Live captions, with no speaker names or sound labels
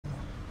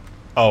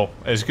Oh,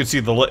 as you can see,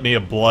 the litany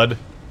of blood.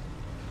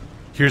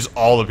 Here's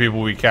all the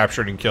people we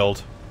captured and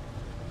killed.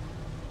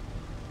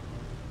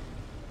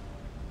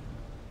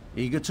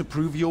 Eager to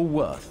prove your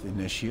worth,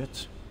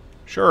 Initiate?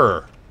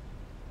 Sure.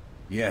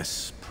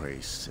 Yes,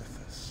 praise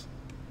Sithis.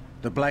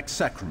 The Black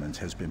Sacrament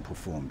has been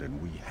performed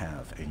and we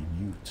have a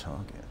new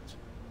target.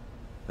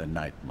 The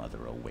Night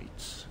Mother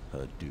awaits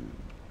her due.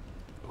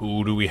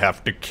 Who do we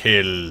have to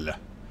kill?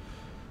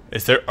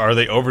 Are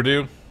they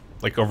overdue?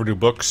 Like overdue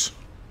books?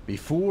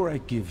 Before I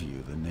give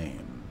you the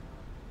name,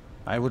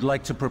 I would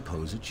like to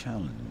propose a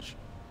challenge.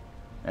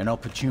 An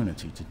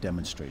opportunity to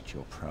demonstrate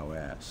your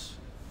prowess.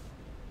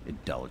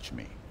 Indulge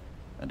me,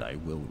 and I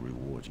will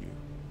reward you.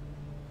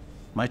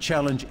 My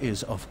challenge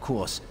is, of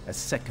course, a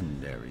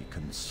secondary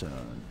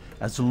concern.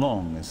 As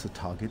long as the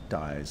target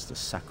dies, the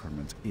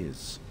sacrament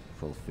is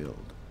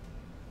fulfilled.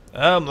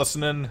 I'm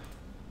listening.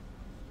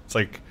 It's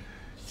like,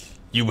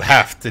 you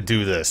have to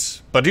do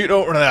this, but you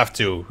don't really have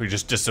to. You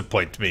just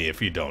disappoint me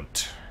if you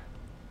don't.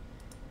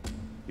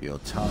 Your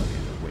target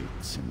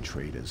awaits in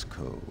Trader's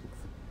Cove.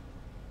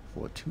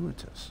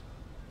 Fortuitous.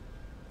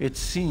 It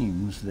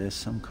seems there's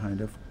some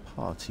kind of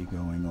party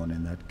going on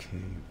in that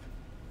cave.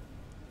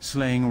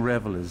 Slaying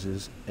revelers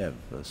is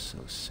ever so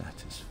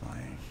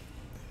satisfying.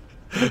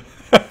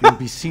 You'll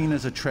be seen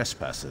as a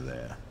trespasser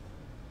there.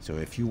 So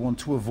if you want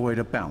to avoid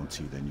a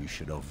bounty, then you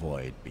should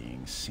avoid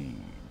being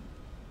seen.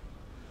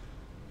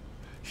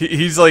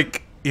 He's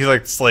like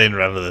slaying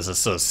revelers is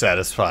so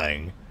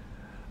satisfying.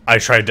 I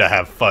tried to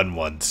have fun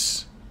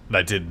once, and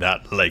I did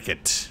not like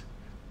it.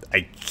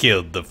 I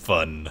killed the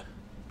fun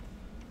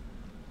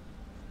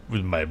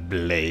with my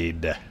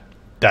blade.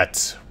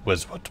 That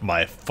was what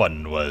my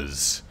fun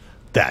was.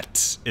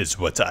 That is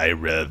what I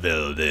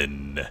reveled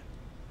in.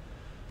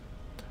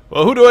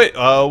 Well, what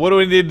do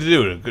I need to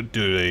do?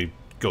 Do I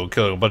go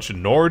kill a bunch of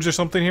Nords or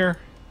something here?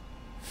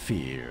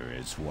 Fear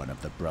is one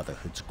of the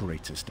Brotherhood's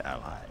greatest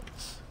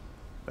allies,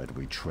 but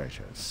we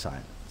treasure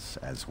silence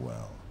as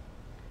well.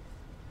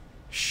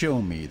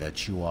 Show me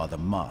that you are the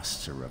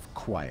master of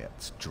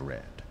quiet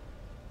dread.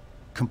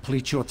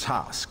 Complete your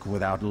task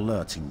without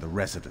alerting the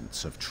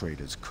residents of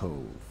Trader's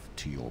Cove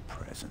to your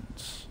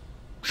presence.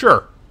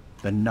 Sure.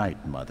 The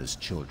Night Mother's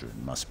children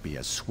must be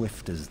as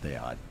swift as they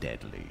are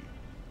deadly,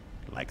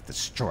 like the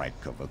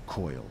strike of a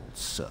coiled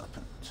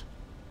serpent.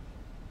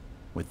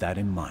 With that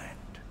in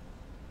mind,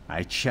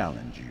 I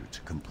challenge you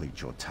to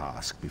complete your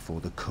task before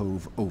the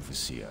Cove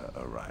Overseer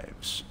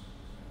arrives.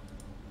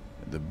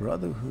 The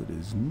Brotherhood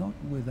is not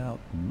without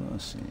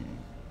mercy.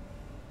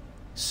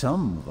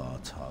 Some of our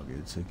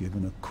targets are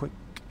given a quick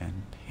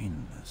and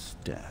painless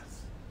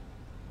death.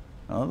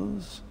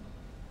 Others?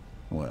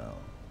 Well,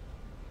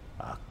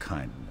 our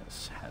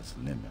kindness has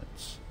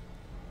limits.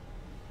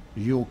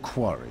 Your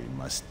quarry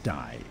must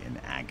die in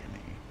agony.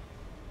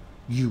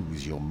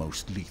 Use your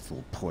most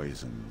lethal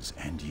poisons,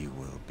 and you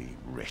will be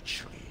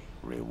richly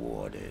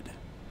rewarded.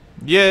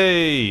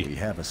 Yay! We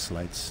have a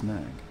slight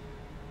snag.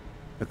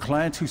 The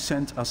client who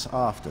sent us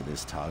after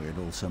this target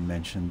also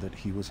mentioned that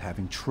he was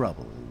having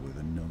trouble with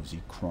a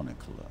nosy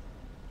chronicler.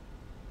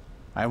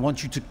 I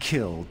want you to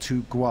kill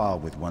 2 Gua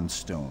with 1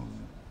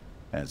 stone,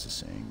 as the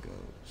saying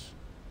goes.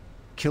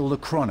 Kill the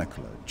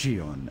chronicler,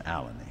 Gion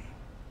Alani.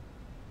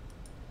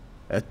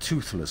 A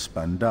toothless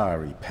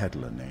Bandari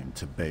peddler named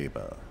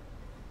Tabeba.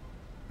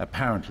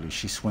 Apparently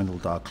she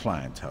swindled our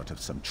client out of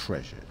some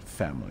treasured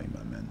family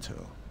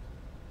memento.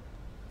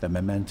 The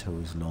memento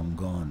is long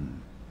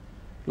gone.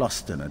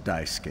 Lost in a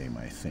dice game,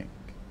 I think.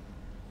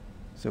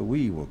 So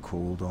we were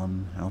called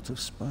on out of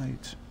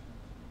spite.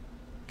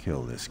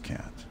 Kill this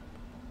cat.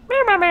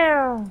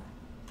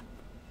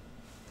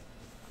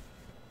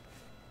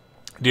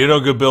 Do you know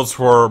good builds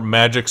for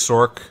Magic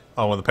Sork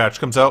when the patch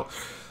comes out?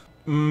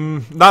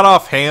 Not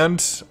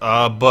offhand,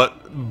 but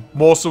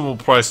most of them will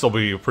probably still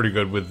be pretty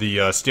good with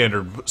the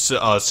standard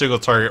single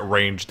target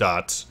range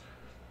dots.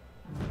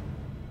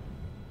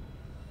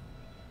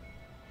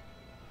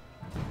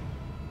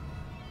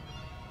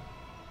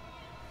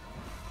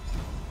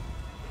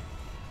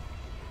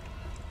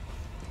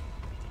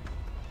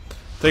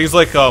 Things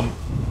like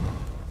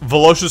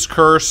Velocious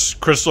Curse,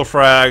 Crystal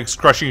Frags,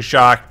 Crushing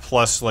Shock,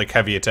 plus like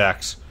heavy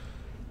attacks.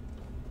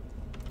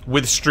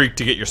 With Streak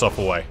to get yourself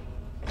away.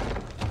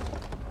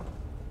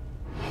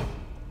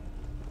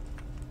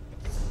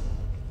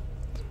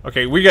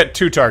 Okay, we got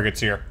 2 targets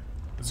here.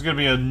 This is gonna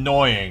be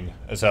annoying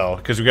as hell,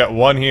 because we got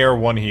 1 here,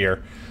 1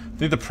 here. I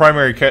think the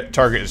primary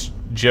target is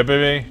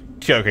Jebebe.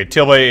 Okay,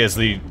 Tilbe is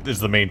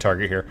the main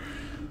target here.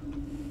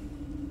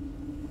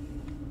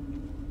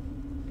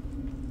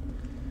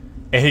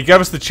 And he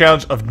gave us the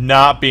challenge of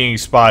not being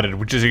spotted,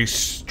 which is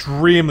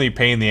extremely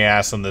pain in the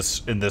ass in this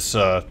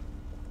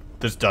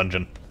this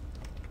dungeon.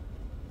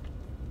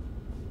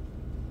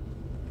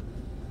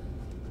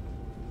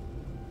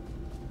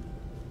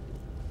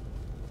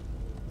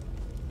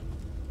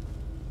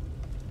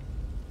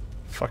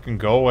 Fucking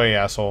go away,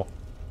 asshole.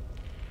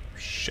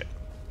 Shit.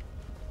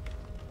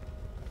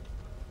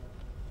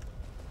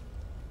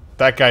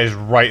 That guy's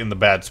right in the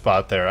bad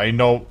spot there. I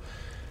know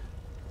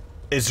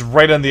is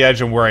right on the edge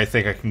of where I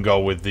think I can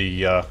go with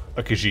the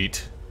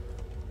Akhajiit.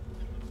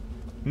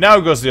 Now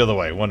it goes the other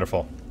way.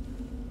 Wonderful.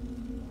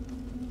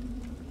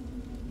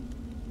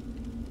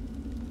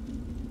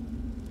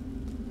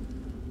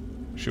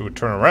 She would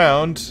turn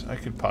around. I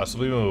could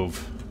possibly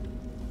move.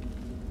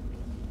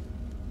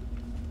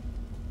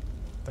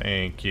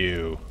 Thank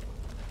you.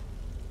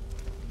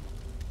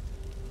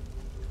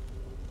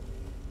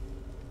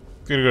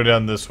 Gonna go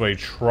down this way,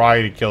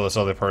 try to kill this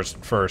other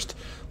person first.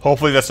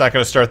 Hopefully that's not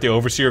gonna start the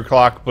Overseer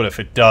clock, but if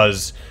it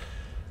does,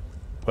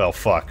 well,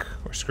 fuck.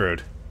 We're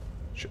screwed.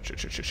 Shit, shit,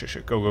 shit, shit, shit,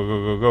 shit. Go, go,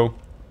 go, go, go.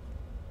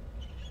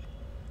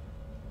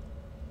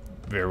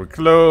 Very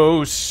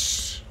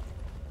close.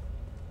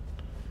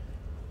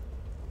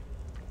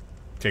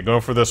 Okay,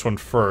 going for this one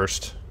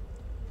first.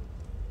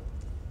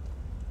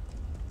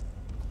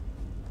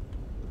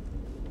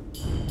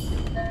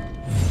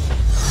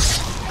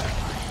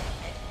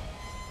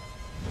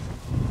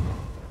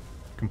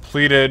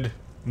 Completed.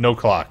 No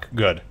clock.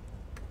 Good.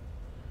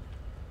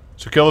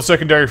 So kill the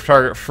secondary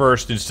target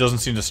first. It just doesn't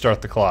seem to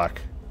start the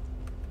clock.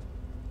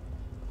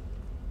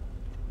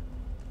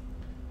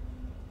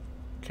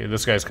 Okay,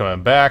 this guy's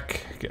coming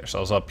back. Get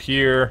ourselves up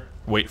here.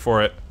 Wait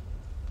for it.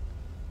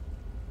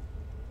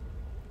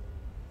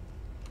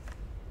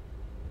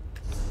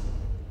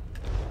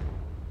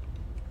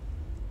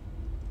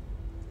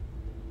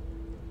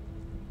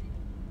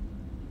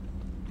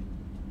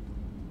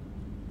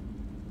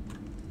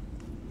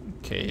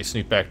 Okay,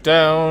 sneak back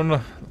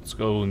down. Let's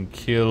go and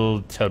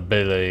kill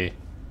Tabele.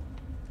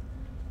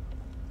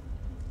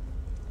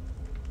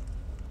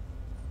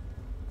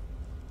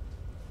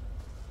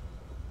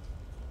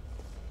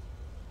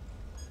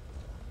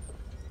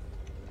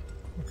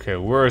 Okay,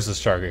 where is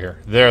this target here?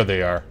 There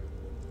they are.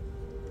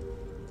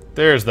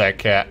 There's that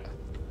cat.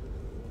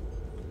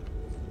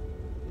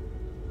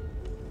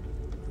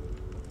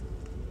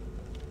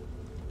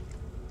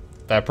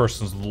 That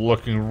person's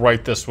looking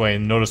right this way,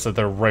 and notice that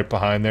they're right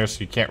behind there,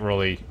 so you can't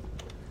really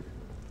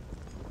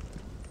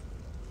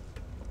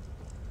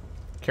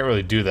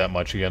do that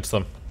much against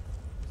them.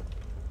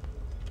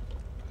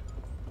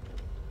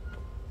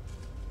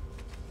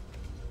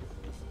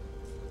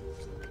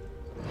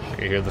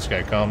 Okay, here this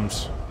guy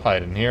comes.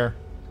 Hide in here.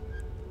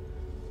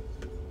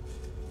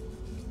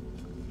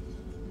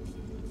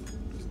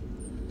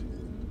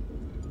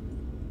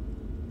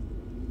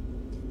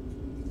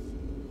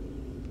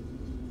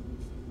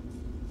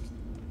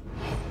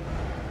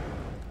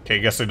 Okay, I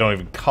guess they don't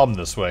even come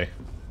this way.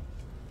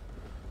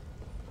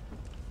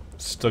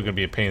 Still gonna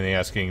be a pain in the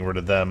ass getting rid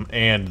of them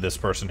and this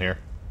person here.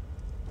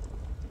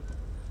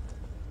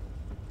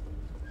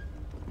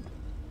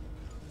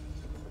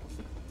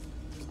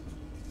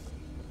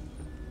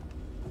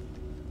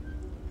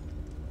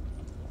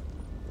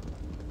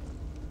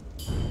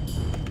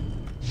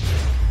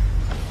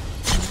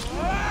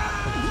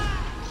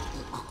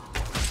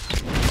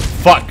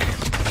 Fuck!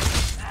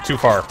 Too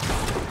far.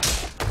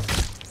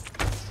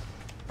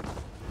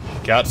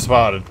 Got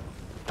spotted.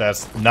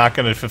 That's not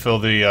going to fulfill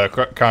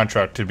the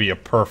contract to be a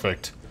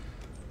perfect.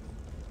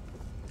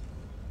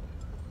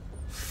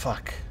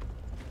 Fuck.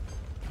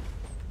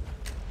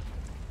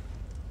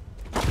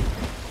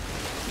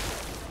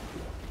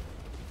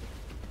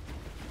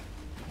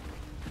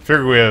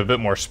 Figured we had a bit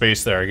more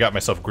space there. I got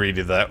myself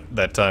greedy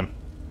that time.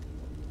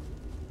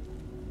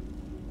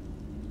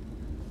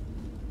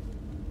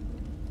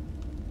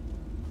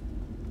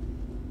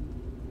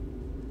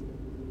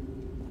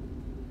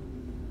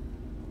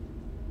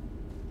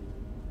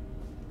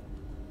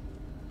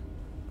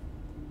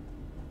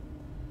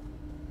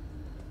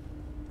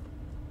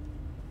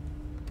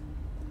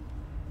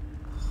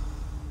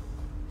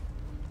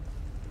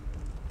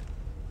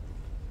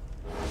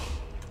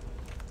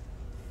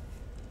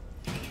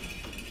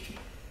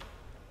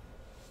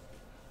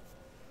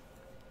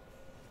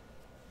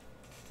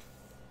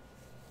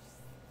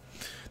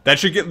 That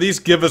should at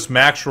least give us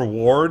max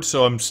reward,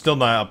 so I'm still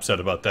not upset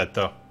about that,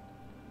 though.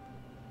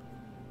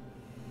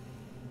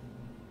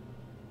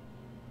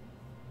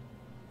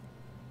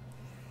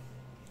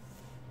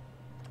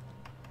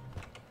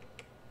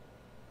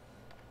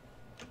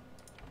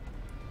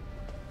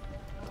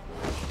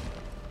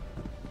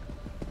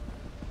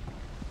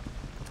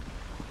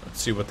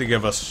 Let's see what they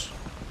give us.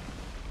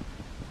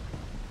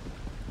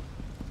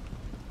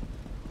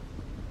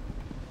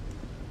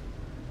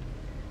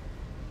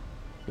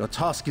 Your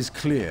task is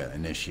clear,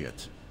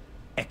 Initiate.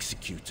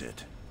 Execute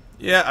it.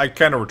 Yeah, I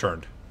kind of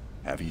returned.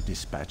 Have you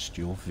dispatched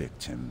your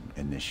victim,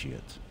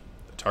 Initiate?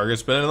 The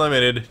target's been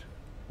eliminated.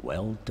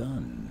 Well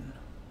done.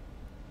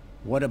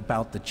 What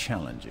about the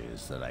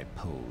challenges that I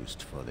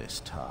posed for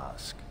this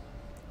task?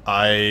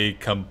 I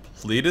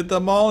completed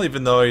them all,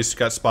 even though I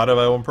got spotted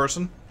by one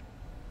person.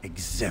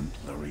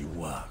 Exemplary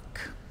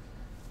work.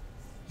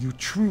 You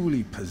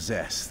truly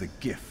possess the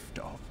gift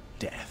of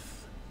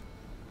death.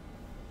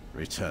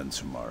 Return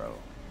tomorrow.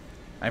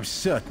 I'm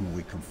certain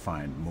we can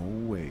find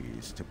more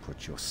ways to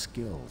put your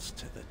skills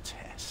to the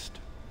test.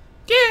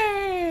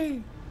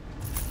 Yay!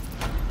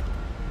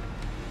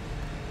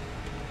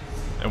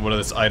 And what of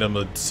this item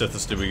of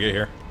Sithis did we get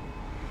here?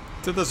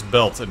 to this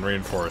belt and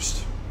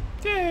reinforced.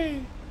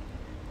 Yay!